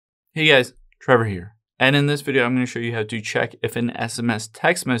Hey guys, Trevor here. And in this video, I'm going to show you how to check if an SMS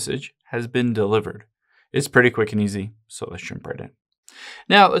text message has been delivered. It's pretty quick and easy, so let's jump right in.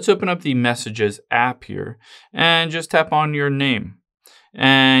 Now, let's open up the Messages app here and just tap on your name.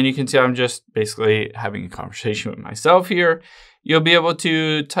 And you can see I'm just basically having a conversation with myself here. You'll be able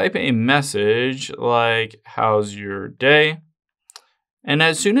to type a message like, "How's your day?" And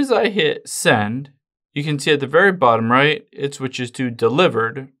as soon as I hit send, you can see at the very bottom right, it switches to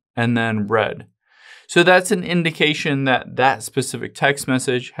delivered and then read. So that's an indication that that specific text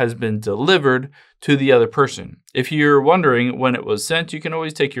message has been delivered to the other person. If you're wondering when it was sent, you can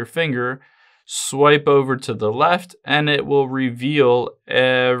always take your finger, swipe over to the left, and it will reveal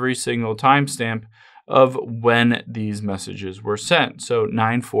every single timestamp of when these messages were sent. So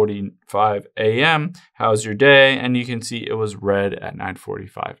 9:45 a.m., how's your day? And you can see it was read at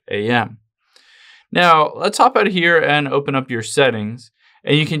 9:45 a.m. Now, let's hop out of here and open up your settings,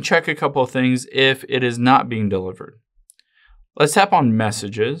 and you can check a couple of things if it is not being delivered. Let's tap on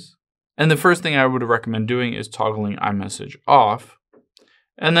Messages, and the first thing I would recommend doing is toggling iMessage off,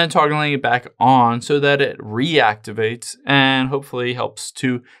 and then toggling it back on so that it reactivates and hopefully helps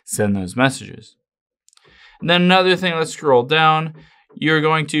to send those messages. And then another thing, let's scroll down. You're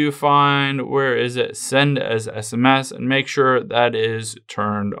going to find, where is it? Send as SMS, and make sure that is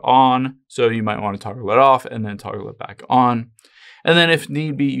turned on. So you might want to toggle it off and then toggle it back on. And then if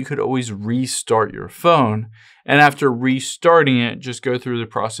need be, you could always restart your phone. And after restarting it, just go through the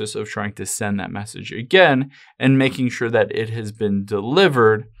process of trying to send that message again and making sure that it has been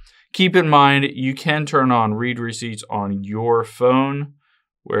delivered. Keep in mind, you can turn on read receipts on your phone.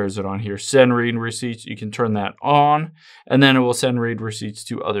 Where is it on here? Send read receipts. You can turn that on, and then it will send read receipts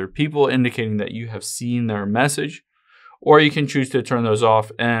to other people, indicating that you have seen their message. Or you can choose to turn those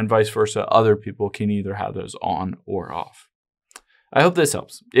off, and vice versa. Other people can either have those on or off. I hope this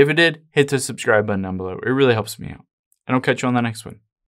helps. If it did, hit the subscribe button down below. It really helps me out. And I'll catch you on the next one.